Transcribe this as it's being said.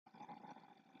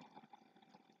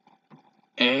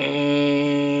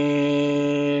And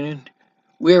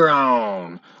we're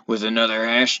on with another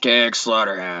hashtag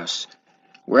Slaughterhouse,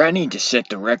 where I need to set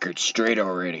the record straight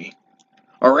already.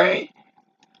 Alright?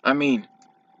 I mean,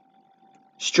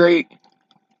 straight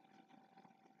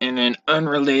in an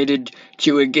unrelated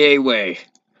to a gay way.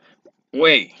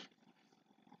 Wait,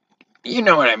 you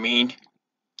know what I mean.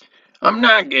 I'm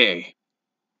not gay,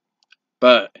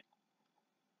 but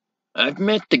I've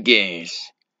met the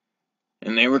gays,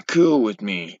 and they were cool with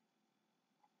me,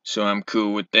 so I'm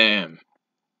cool with them.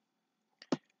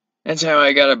 That's how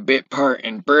I got a bit part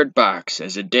in Bird Box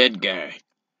as a dead guy.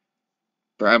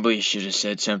 Probably should have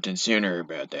said something sooner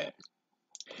about that.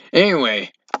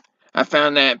 Anyway, I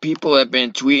found that people have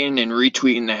been tweeting and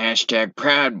retweeting the hashtag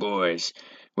Proud Boys,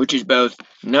 which is both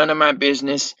none of my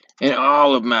business and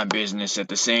all of my business at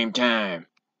the same time.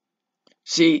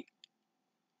 See,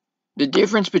 the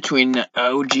difference between the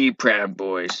OG Proud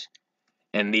Boys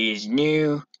and these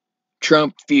new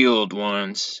Trump-fueled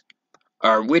ones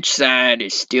are which side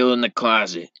is still in the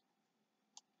closet.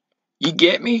 You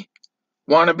get me?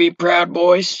 Wanna be Proud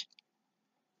Boys?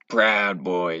 Proud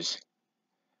Boys.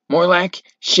 More like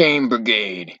Shame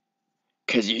Brigade,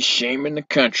 'cause you're shaming the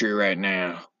country right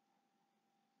now.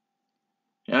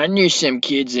 I knew some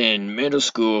kids in middle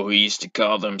school who used to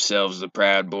call themselves the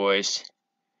Proud Boys.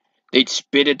 They'd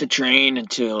spit at the train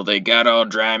until they got all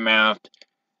dry-mouthed.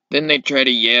 Then they'd try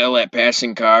to yell at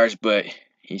passing cars, but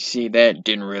you see, that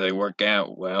didn't really work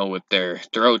out well with their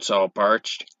throats all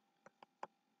parched.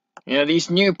 These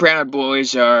new Proud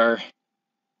Boys are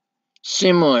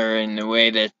similar in the way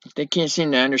that they can't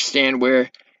seem to understand where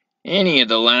any of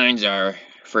the lines are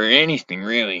for anything,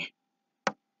 really.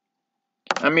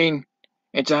 I mean,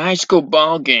 it's a high school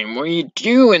ball game. What are you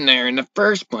doing there in the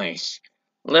first place?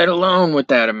 Let alone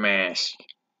without a mask.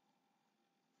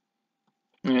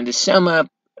 To sum up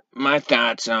my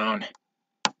thoughts on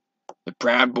the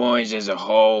Proud Boys as a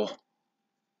whole,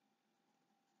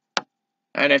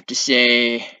 I'd have to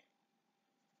say,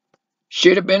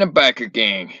 should have been a biker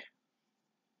gang.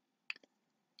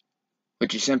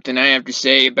 Which is something I have to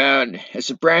say about a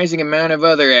surprising amount of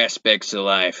other aspects of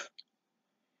life.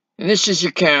 And this is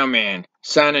your cowman,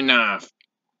 signing off.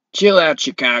 Chill out,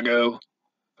 Chicago.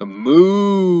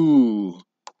 Moo!